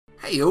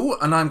Hey all,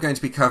 and I'm going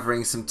to be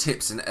covering some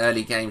tips and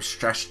early game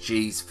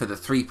strategies for the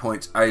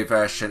 3.0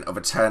 version of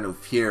Eternal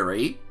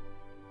Fury.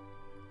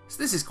 So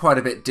this is quite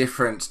a bit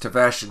different to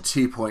version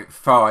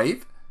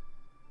 2.5.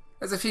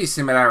 There's a few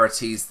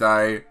similarities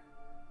though.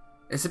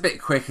 It's a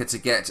bit quicker to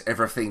get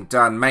everything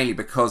done, mainly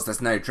because there's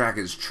no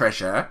Dragon's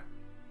Treasure.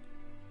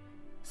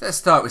 So let's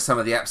start with some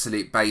of the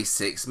absolute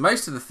basics.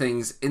 Most of the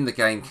things in the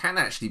game can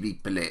actually be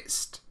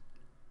blitzed.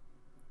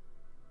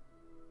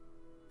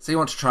 So you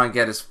want to try and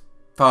get as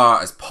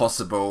far as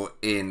possible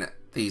in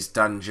these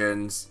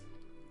dungeons.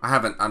 I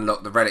haven't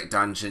unlocked the relic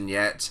dungeon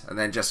yet, and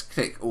then just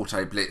click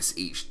auto blitz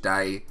each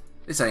day.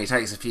 This only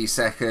takes a few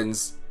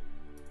seconds.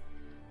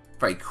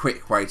 Very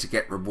quick way to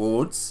get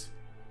rewards.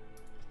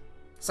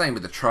 Same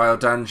with the trial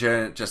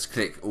dungeon, just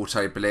click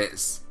auto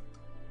blitz.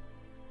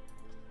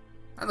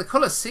 And the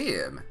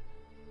Colosseum.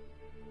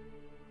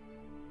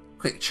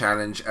 Quick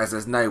challenge, as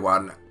there's no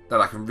one that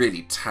I can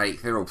really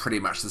take. They're all pretty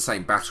much the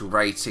same battle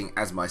rating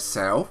as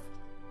myself.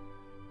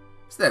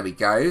 So there we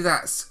go,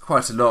 that's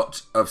quite a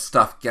lot of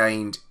stuff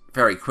gained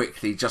very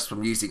quickly just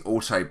from using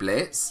auto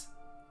blitz.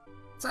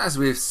 So as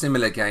with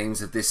similar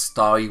games of this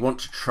style, you want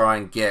to try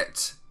and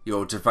get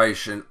your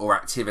devotion or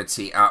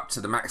activity up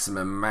to the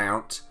maximum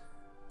amount.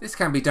 This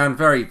can be done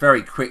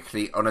very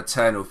quickly on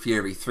Eternal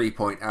Fury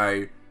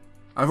 3.0.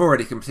 I've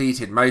already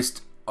completed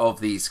most of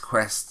these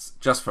quests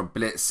just from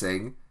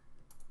blitzing.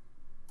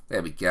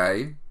 There we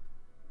go.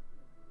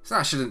 So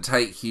that shouldn't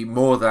take you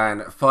more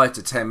than 5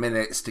 to 10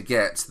 minutes to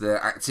get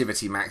the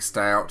activity maxed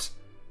out.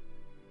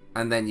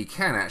 And then you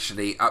can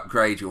actually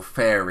upgrade your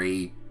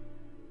fairy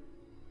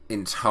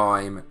in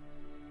time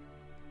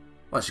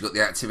once you've got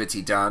the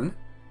activity done.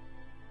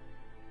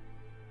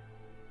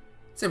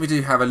 So we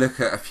do have a look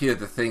at a few of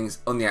the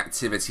things on the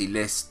activity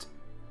list.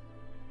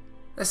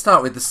 Let's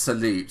start with the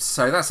salutes.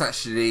 So that's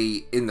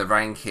actually in the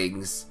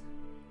rankings.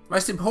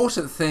 Most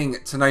important thing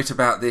to note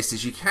about this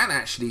is you can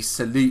actually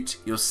salute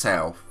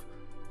yourself.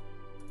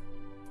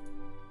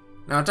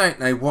 Now I don't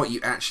know what you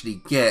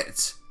actually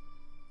get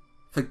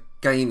for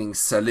gaining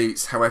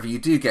salutes, however you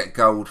do get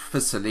gold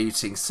for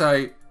saluting,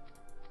 so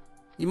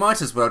you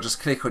might as well just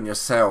click on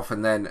yourself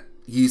and then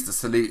use the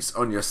salutes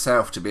on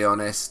yourself, to be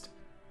honest.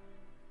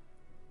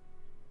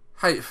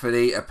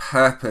 Hopefully a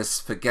purpose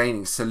for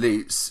gaining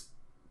salutes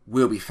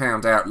will be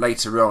found out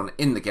later on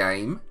in the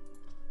game.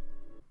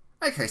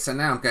 Okay, so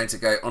now I'm going to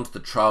go onto the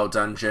trial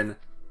dungeon.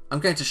 I'm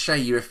going to show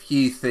you a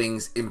few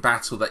things in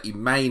battle that you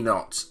may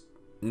not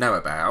know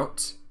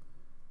about.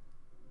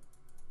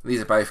 These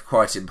are both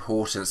quite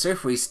important, so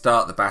if we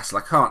start the battle,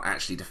 I can't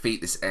actually defeat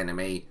this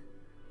enemy.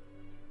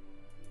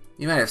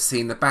 You may have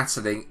seen the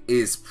battling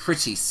is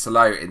pretty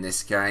slow in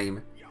this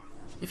game.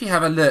 If you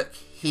have a look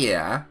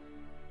here,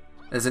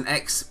 there's an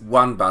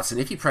X1 button.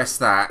 If you press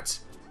that,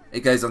 it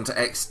goes on to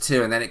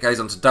X2 and then it goes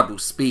on to double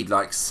speed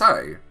like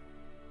so.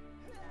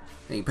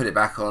 Then you put it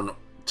back on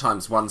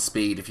 ×1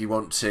 speed if you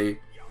want to.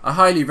 I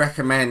highly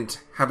recommend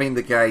having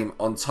the game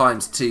on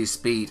 ×2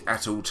 speed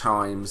at all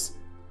times.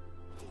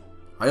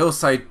 I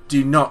also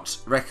do not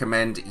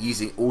recommend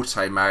using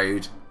auto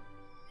mode,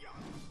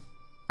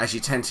 as you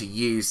tend to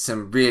use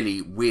some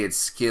really weird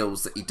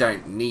skills that you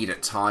don't need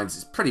at times.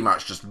 It's pretty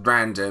much just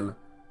random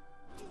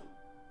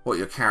what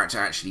your character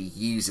actually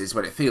uses.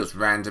 Well, it feels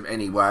random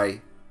anyway.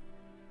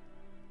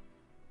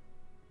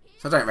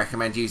 So I don't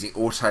recommend using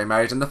auto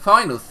mode. And the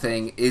final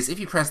thing is, if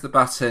you press the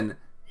button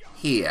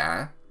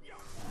here,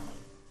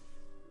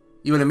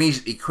 you will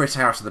immediately quit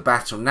out of the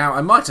battle. Now,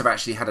 I might have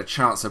actually had a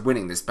chance of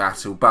winning this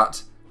battle,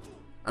 but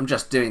I'm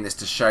just doing this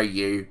to show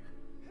you.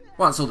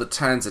 Once all the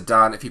turns are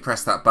done, if you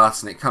press that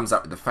button, it comes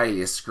up with the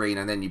failure screen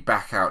and then you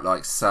back out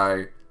like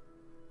so.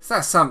 So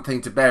that's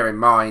something to bear in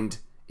mind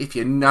if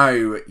you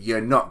know you're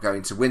not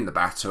going to win the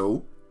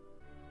battle.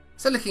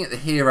 So looking at the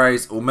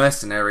heroes or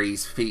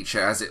mercenaries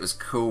feature, as it was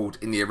called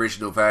in the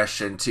original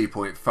version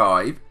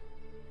 2.5,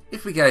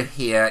 if we go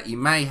here, you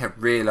may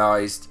have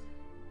realised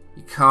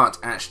you can't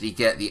actually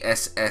get the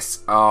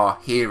SSR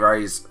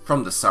heroes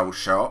from the soul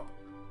shop.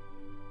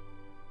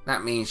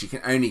 That means you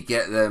can only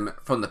get them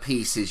from the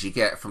pieces you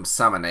get from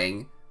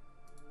summoning.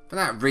 For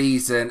that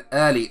reason,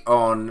 early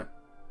on,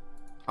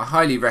 I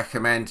highly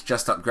recommend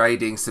just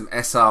upgrading some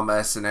SR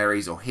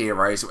mercenaries or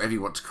heroes, whatever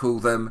you want to call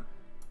them.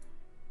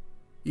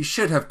 You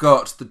should have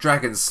got the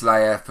Dragon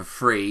Slayer for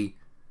free.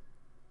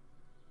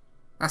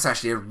 That's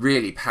actually a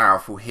really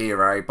powerful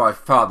hero, by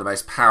far the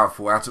most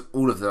powerful out of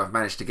all of them I've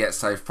managed to get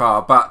so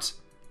far, but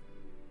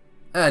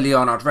early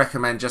on I'd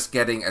recommend just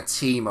getting a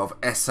team of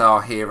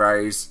SR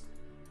heroes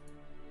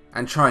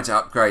and trying to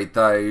upgrade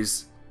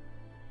those.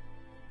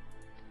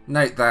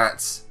 Note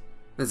that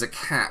there's a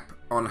cap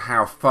on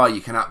how far you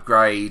can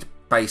upgrade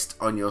based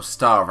on your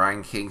star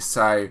ranking,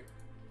 so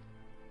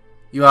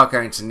you are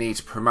going to need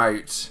to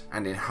promote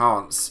and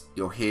enhance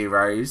your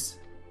heroes.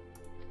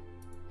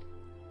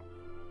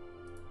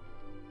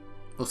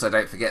 Also,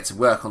 don't forget to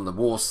work on the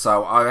War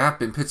Soul. I have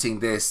been putting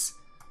this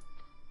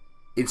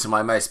into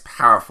my most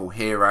powerful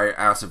hero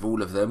out of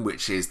all of them,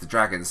 which is the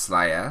Dragon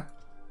Slayer.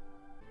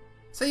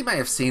 So you may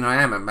have seen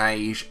I am a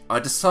mage. I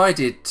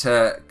decided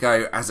to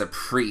go as a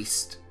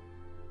priest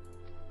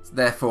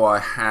Therefore I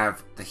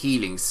have the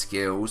healing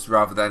skills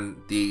rather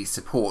than the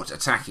support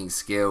attacking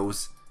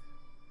skills.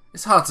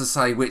 It's hard to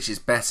say which is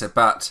better,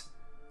 but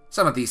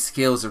some of these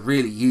skills are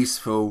really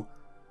useful.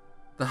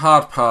 The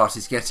hard part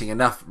is getting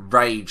enough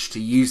rage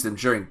to use them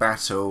during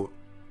battle,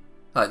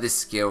 like this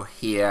skill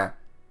here.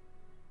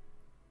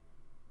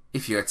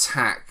 If you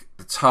attack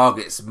the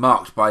targets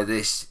marked by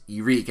this,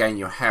 you regain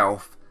your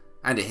health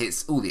and it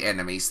hits all the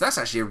enemies. So that's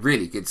actually a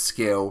really good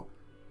skill,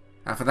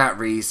 and for that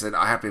reason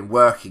I have been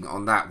working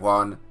on that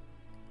one.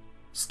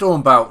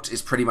 Stormbolt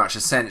is pretty much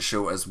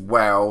essential as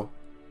well.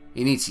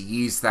 You need to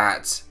use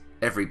that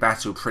every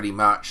battle pretty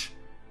much.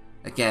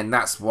 Again,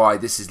 that's why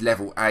this is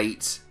level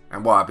 8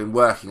 and why I've been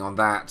working on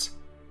that.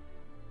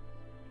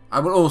 I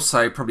will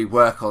also probably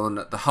work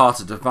on the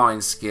Heart of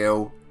Divine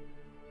skill.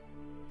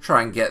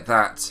 Try and get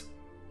that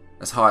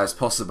as high as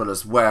possible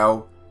as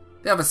well.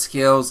 The other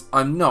skills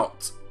I'm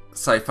not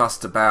so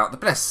fussed about. The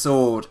Blessed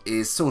Sword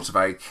is sort of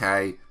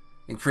okay.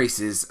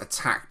 Increases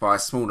attack by a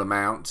small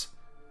amount.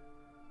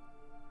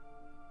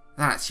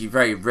 That you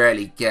very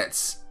rarely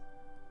get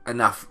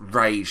enough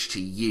rage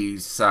to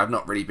use, so I've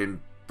not really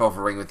been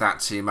bothering with that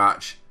too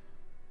much.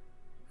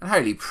 And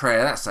Holy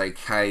Prayer, that's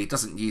okay,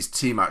 doesn't use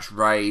too much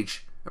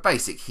rage, a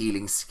basic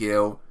healing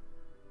skill.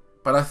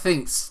 But I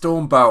think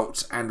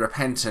Stormbolt and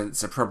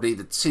Repentance are probably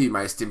the two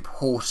most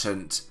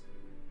important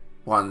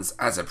ones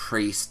as a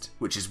priest,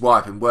 which is why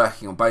I've been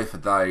working on both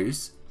of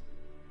those.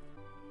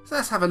 So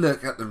let's have a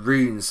look at the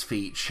runes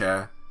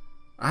feature.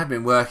 I have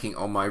been working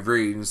on my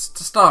runes.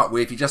 To start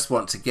with, you just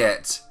want to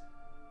get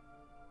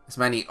as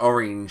many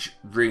orange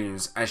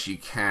runes as you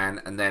can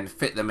and then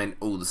fit them in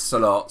all the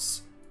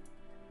slots.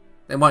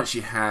 Then once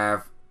you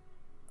have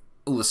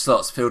all the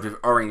slots filled with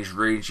orange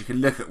runes, you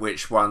can look at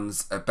which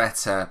ones are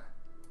better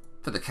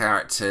for the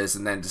characters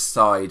and then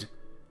decide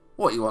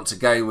what you want to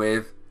go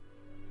with.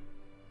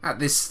 At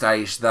this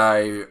stage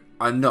though,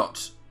 I'm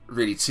not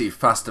really too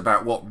fussed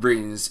about what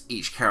runes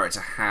each character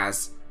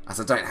has, as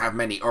I don't have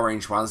many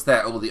orange ones.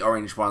 They're all the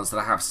orange ones that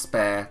I have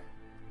spare.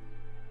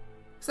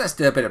 So let's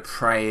do a bit of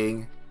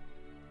praying.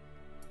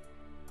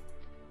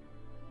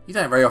 You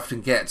don't very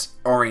often get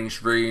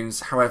orange runes,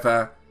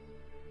 however,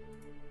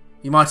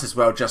 you might as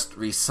well just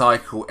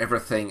recycle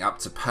everything up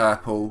to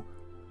purple.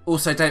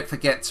 Also, don't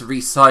forget to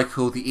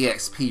recycle the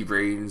EXP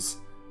runes,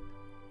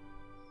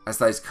 as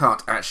those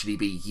can't actually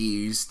be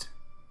used.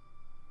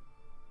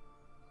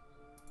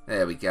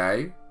 There we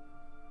go.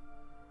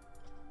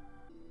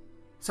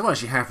 So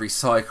once you have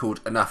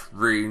recycled enough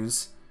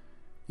runes,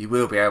 you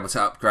will be able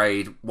to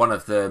upgrade one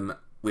of them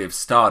with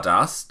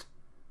Stardust.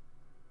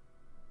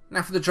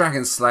 Now for the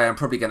Dragon Slayer, I'm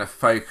probably going to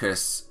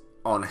focus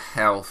on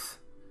health.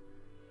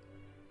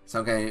 So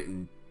I'm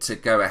going to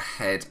go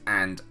ahead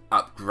and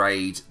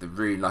upgrade the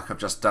rune like I've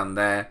just done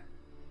there.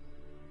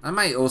 I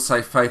may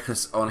also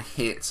focus on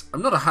hit.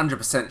 I'm not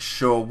 100%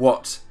 sure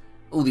what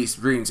all these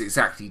runes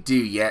exactly do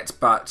yet,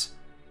 but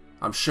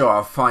I'm sure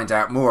I'll find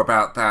out more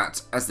about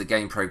that as the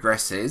game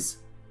progresses.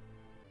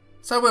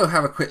 So I will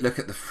have a quick look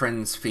at the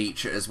friends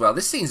feature as well.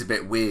 This seems a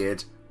bit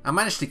weird. I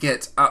managed to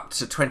get up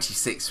to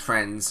 26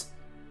 friends.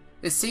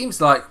 It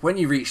seems like when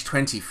you reach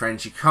 20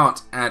 friends you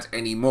can't add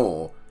any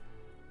more.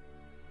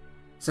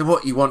 So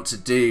what you want to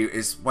do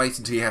is wait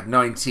until you have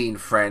 19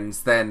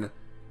 friends, then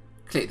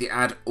click the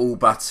add all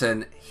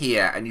button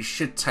here and you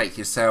should take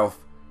yourself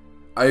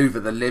over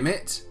the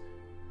limit.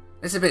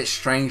 It's a bit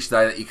strange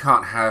though that you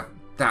can't have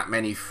that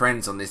many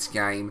friends on this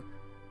game,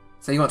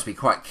 so you want to be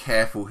quite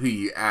careful who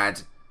you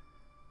add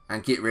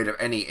and get rid of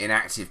any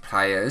inactive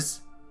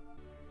players.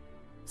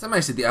 So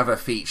most of the other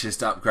features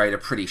to upgrade are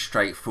pretty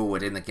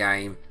straightforward in the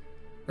game.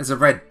 There's a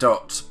red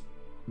dot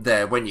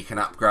there when you can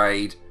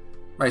upgrade.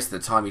 Most of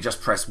the time you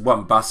just press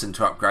one button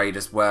to upgrade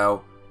as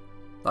well,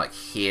 like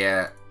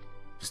here,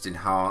 just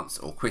enhance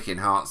or quick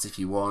enhance if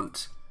you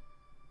want.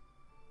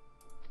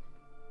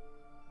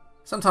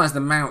 Sometimes the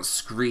mount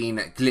screen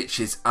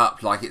glitches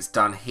up like it's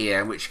done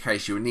here, in which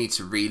case you will need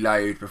to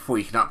reload before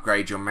you can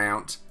upgrade your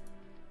mount.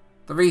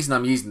 The reason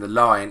I'm using the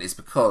lion is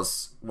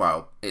because,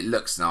 well, it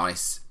looks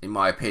nice, in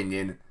my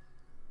opinion.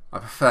 I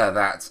prefer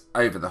that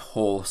over the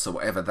horse or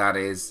whatever that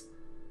is.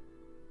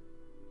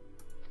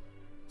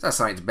 So that's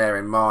something to bear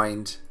in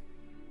mind.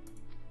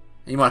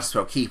 You might as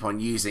well keep on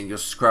using your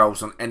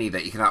scrolls on any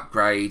that you can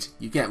upgrade.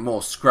 You get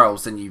more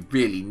scrolls than you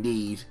really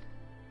need.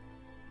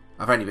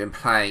 I've only been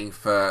playing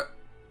for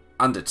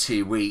under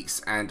 2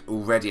 weeks and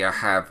already I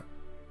have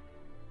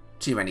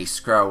too many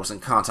scrolls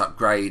and can't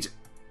upgrade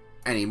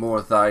any more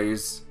of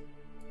those.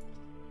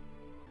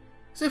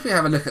 So if we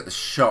have a look at the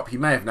shop, you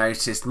may have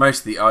noticed most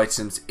of the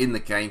items in the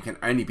game can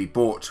only be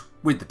bought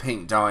with the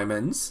pink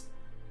diamonds.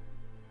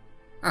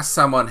 As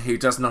someone who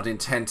does not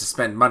intend to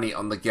spend money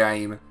on the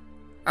game,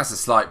 that's a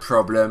slight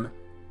problem.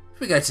 If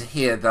we go to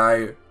here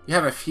though, you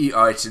have a few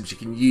items you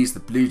can use the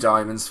blue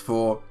diamonds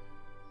for.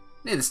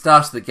 Near the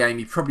start of the game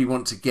you probably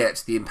want to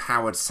get the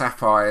empowered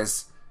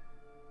sapphires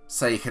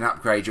so you can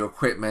upgrade your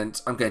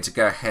equipment. I'm going to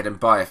go ahead and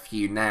buy a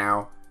few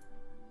now.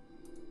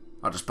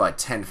 I'll just buy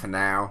 10 for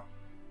now.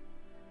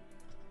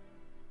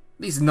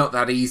 These are not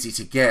that easy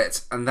to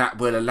get, and that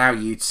will allow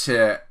you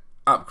to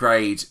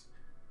upgrade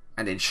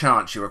and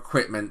enchant your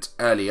equipment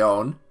early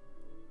on.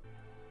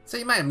 So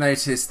you may have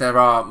noticed there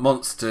are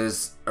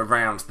monsters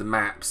around the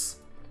maps.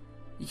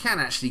 You can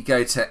actually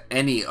go to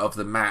any of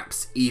the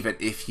maps even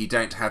if you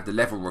don't have the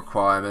level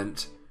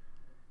requirement.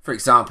 For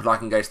example, I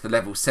can go to the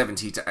level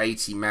 70 to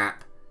 80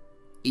 map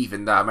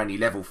even though I'm only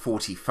level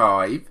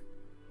 45.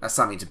 That's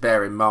something to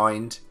bear in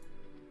mind.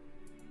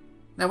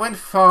 Now when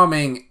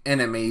farming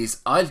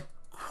enemies, I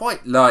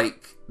quite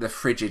like the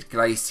Frigid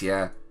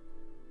Glacier.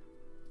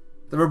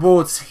 The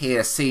rewards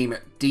here seem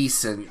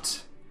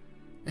decent.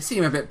 They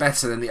seem a bit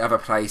better than the other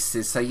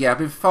places. So yeah, I've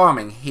been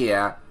farming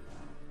here.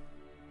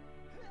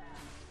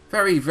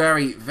 Very,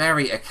 very,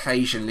 very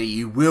occasionally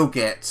you will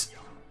get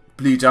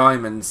blue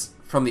diamonds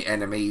from the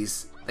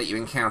enemies that you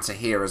encounter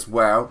here as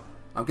well.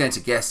 I'm going to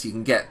guess you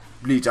can get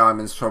blue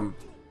diamonds from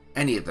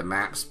any of the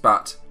maps,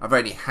 but I've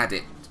only had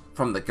it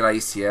from the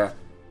glacier.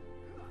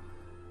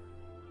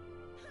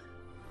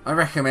 I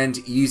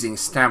recommend using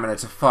stamina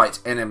to fight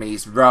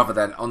enemies rather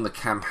than on the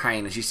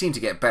campaign, as you seem to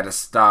get better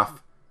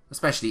stuff,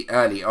 especially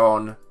early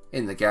on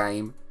in the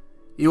game.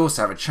 You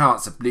also have a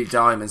chance of blue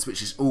diamonds,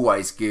 which is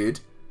always good.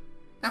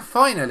 Now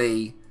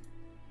finally,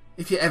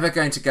 if you're ever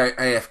going to go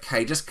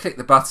AFK, just click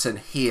the button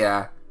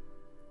here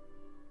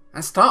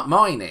and start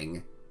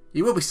mining.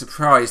 You will be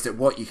surprised at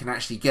what you can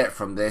actually get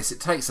from this. It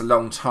takes a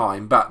long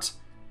time, but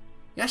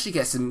you actually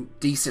get some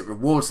decent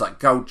rewards like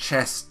gold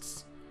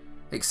chests,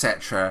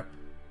 etc.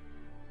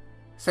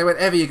 So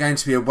whenever you're going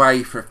to be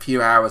away for a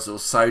few hours or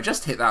so,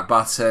 just hit that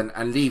button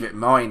and leave it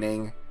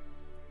mining.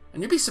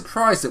 And you'll be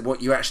surprised at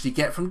what you actually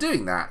get from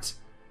doing that.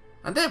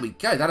 And there we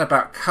go, that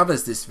about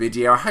covers this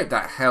video. I hope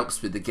that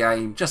helps with the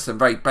game. Just some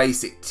very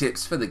basic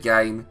tips for the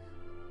game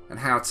and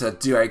how to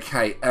do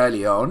okay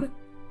early on.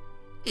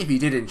 If you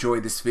did enjoy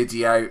this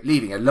video,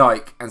 leaving a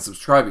like and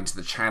subscribing to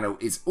the channel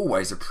is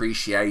always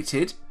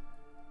appreciated.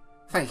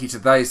 Thank you to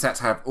those that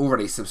have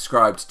already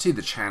subscribed to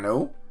the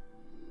channel.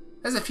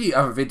 There's a few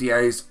other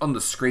videos on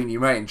the screen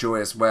you may enjoy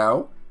as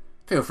well.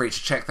 Feel free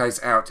to check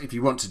those out if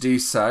you want to do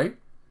so.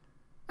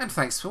 And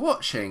thanks for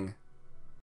watching.